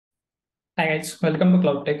Hi guys, welcome to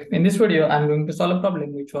Cloud Tech. In this video, I'm going to solve a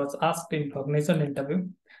problem which was asked in Cognizant Interview.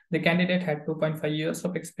 The candidate had 2.5 years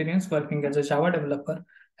of experience working as a Java developer,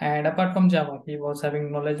 and apart from Java, he was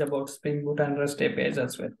having knowledge about Spring Boot and REST APIs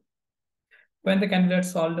as well. When the candidate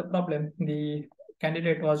solved the problem, the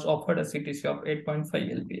candidate was offered a CTC of 8.5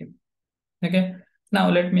 LPA. Okay, now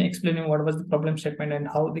let me explain you what was the problem statement and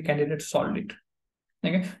how the candidate solved it.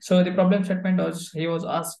 Okay, so the problem statement was he was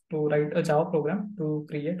asked to write a Java program to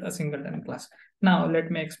create a singleton class. Now let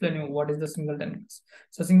me explain you what is the singleton class.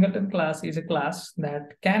 So singleton class is a class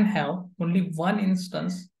that can have only one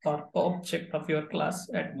instance or object of your class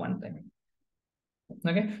at one time.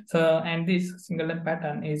 Okay, so and this singleton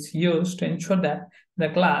pattern is used to ensure that the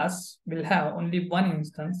class will have only one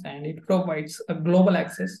instance and it provides a global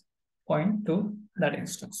access point to that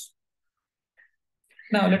instance.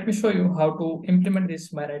 Now let me show you how to implement this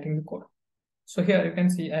by writing the code. So here you can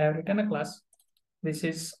see I have written a class. This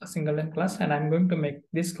is a singleton class and I'm going to make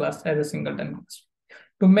this class as a singleton class.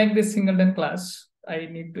 To make this singleton class, I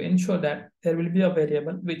need to ensure that there will be a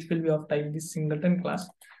variable which will be of type this singleton class.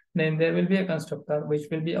 Then there will be a constructor which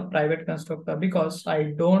will be a private constructor because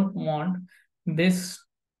I don't want this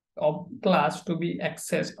class to be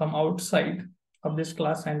accessed from outside of this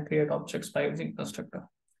class and create objects by using constructor.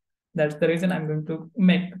 That's the reason I'm going to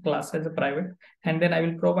make the class as a private, and then I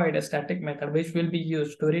will provide a static method which will be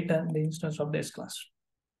used to return the instance of this class.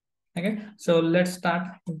 Okay, so let's start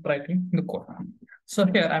writing the code. So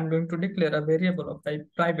here I'm going to declare a variable of type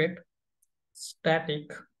private static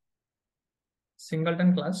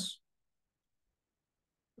singleton class,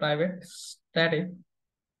 private static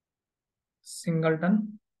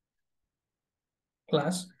singleton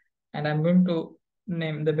class, and I'm going to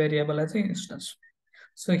name the variable as instance.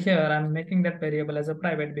 So here I'm making that variable as a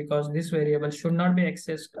private because this variable should not be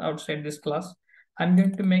accessed outside this class. I'm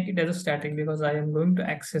going to make it as a static because I am going to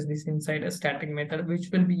access this inside a static method which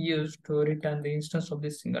will be used to return the instance of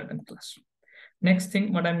this singleton class. Next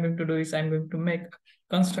thing what I'm going to do is I'm going to make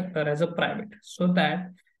constructor as a private so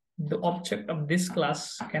that the object of this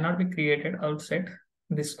class cannot be created outside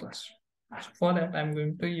this class. So for that I'm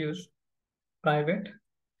going to use private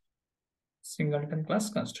singleton class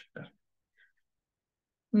constructor.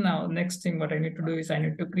 Now, next thing what I need to do is I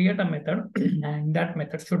need to create a method and that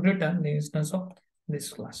method should return the instance of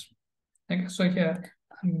this class. Okay, so here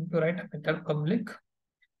I'm going to write a method public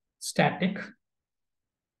static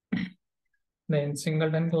then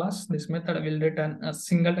singleton class. This method will return a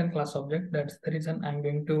singleton class object. That's the reason I'm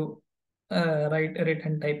going to write a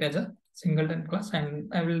return type as a singleton class and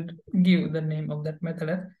I will give the name of that method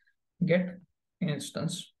as get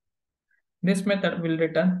instance. This method will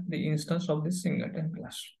return the instance of this singleton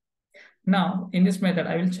class. Now, in this method,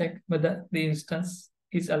 I will check whether the instance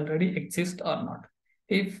is already exist or not.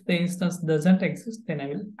 If the instance doesn't exist, then I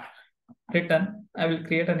will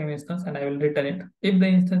create a new instance and I will return it. If the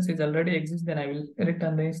instance is already exist, then I will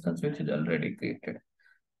return the instance which is already created.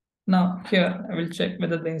 Now, here I will check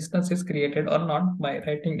whether the instance is created or not by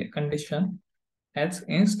writing a condition as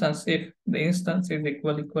instance if the instance is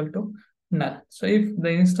equal to null. So if the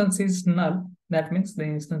instance is null, that means the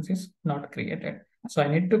instance is not created. So I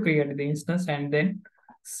need to create the instance and then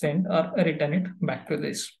send or return it back to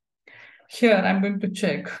this. Here I'm going to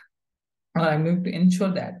check or I'm going to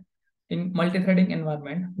ensure that in multi-threading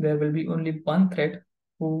environment, there will be only one thread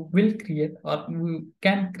who will create or who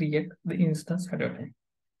can create the instance at a time.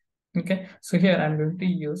 Okay, so here I'm going to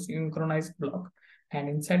use synchronized block and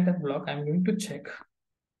inside that block, I'm going to check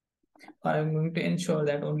or I'm going to ensure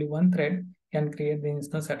that only one thread can create the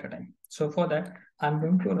instance at a time. So for that, I'm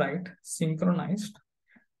going to write synchronized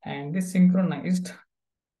and this synchronized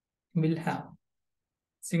will have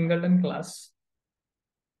singleton class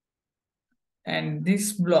and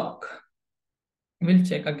this block will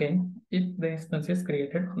check again if the instance is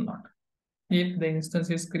created or not. If the instance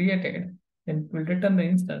is created, then it will return the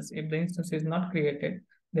instance. If the instance is not created,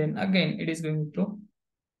 then again it is going to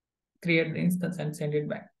create the instance and send it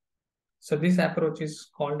back. So this approach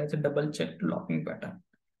is called as a double check locking pattern,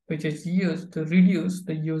 which is used to reduce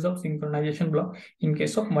the use of synchronization block in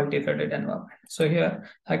case of multi-threaded environment. So here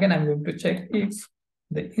again I'm going to check if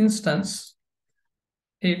the instance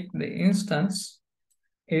is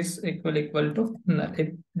equal to null.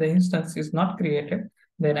 If the instance is not created,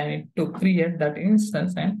 then I need to create that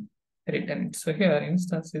instance and return it. So here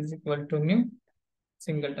instance is equal to new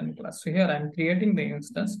singleton class. So here I'm creating the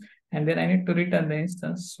instance and then I need to return the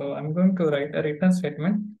instance. So I'm going to write a return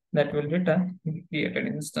statement that will return the created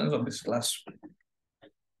instance of this class.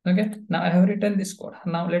 Okay, now I have written this code.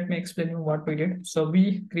 Now let me explain you what we did. So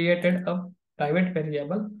we created a private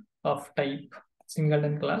variable of type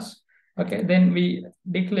singleton class. Okay, then we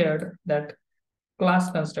declared that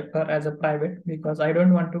class constructor as a private because I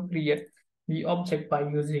don't want to create the object by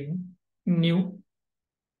using new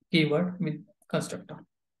keyword with constructor.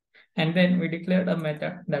 And then we declared a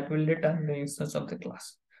method that will return the instance of the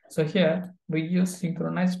class. So here we use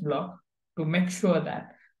synchronized block to make sure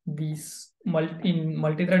that in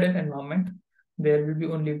multi-threaded environment, there will be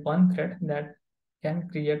only one thread that can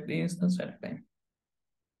create the instance at a time.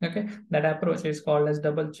 Okay, that approach is called as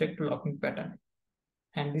double check blocking pattern.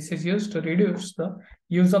 And this is used to reduce the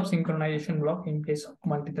use of synchronization block in case of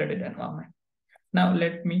multi-threaded environment. Now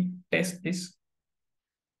let me test this.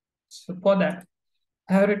 So for that,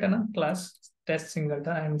 I have written a class test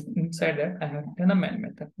singleton, and inside that I have written a main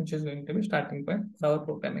method, which is going to be starting point for our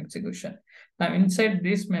program execution. Now inside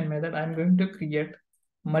this main method, I'm going to create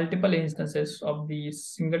multiple instances of the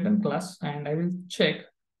singleton class, and I will check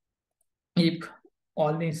if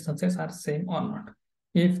all the instances are same or not.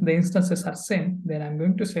 If the instances are same, then I'm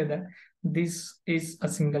going to say that this is a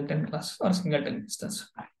singleton class or singleton instance.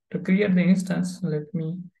 To create the instance, let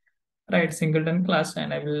me write singleton class,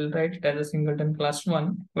 and I will write it as a singleton class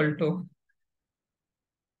 1 equal to,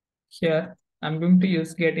 here I'm going to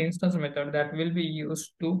use get instance method that will be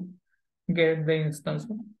used to get the instance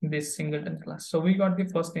of this singleton class. So we got the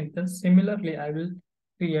first instance. Similarly, I will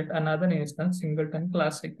create another instance singleton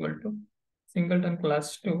class equal to singleton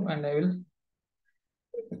class 2, and I will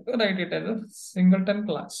write it as a singleton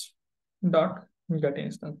class dot get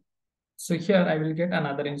instance. So here I will get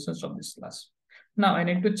another instance of this class. Now I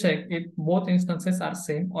need to check if both instances are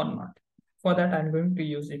same or not. For that, I'm going to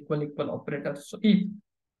use equal operator. So if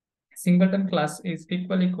singleton class is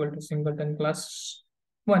equal to singleton class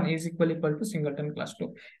 1 is equal to singleton class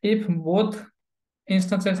 2. If both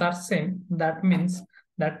instances are same, that means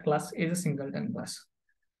that class is a singleton class,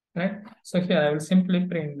 right? So here I will simply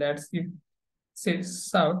print that if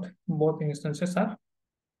says out both instances are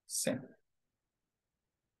same.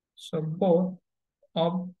 So both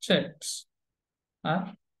objects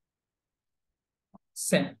are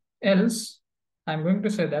same. Else, I'm going to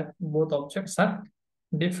say that both objects are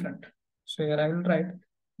different. So here I will write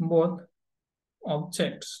both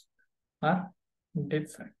objects are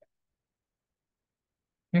different.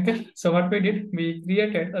 Okay, so what we did, we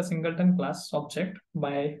created a singleton class object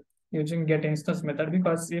by using get instance method,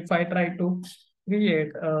 because if I try to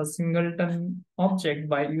create a singleton object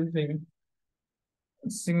by using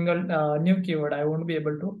single new keyword, I won't be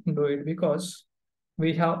able to do it because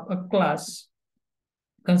we have a class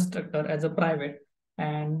constructor as a private,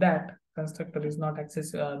 and that constructor is not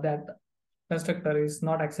accessible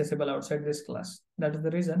outside this class. That is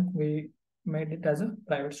the reason we made it as a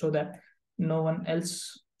private, so that no one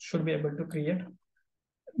else should be able to create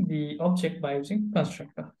the object by using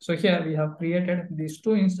constructor. So here we have created these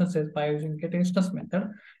two instances by using get instance method,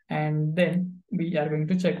 and then we are going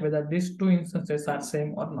to check whether these two instances are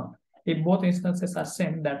same or not. If both instances are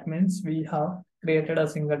same, that means we have created a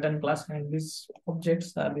singleton class, and these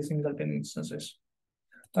objects are the singleton instances.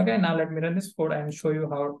 Okay, now let me run this code and show you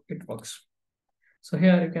how it works. So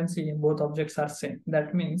here you can see both objects are same.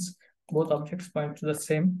 That means both objects point to the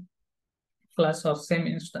same class or same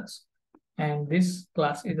instance, and this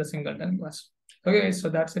class is a singleton class. Okay, so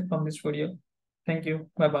that's it from this video. Thank you.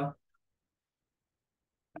 Bye bye.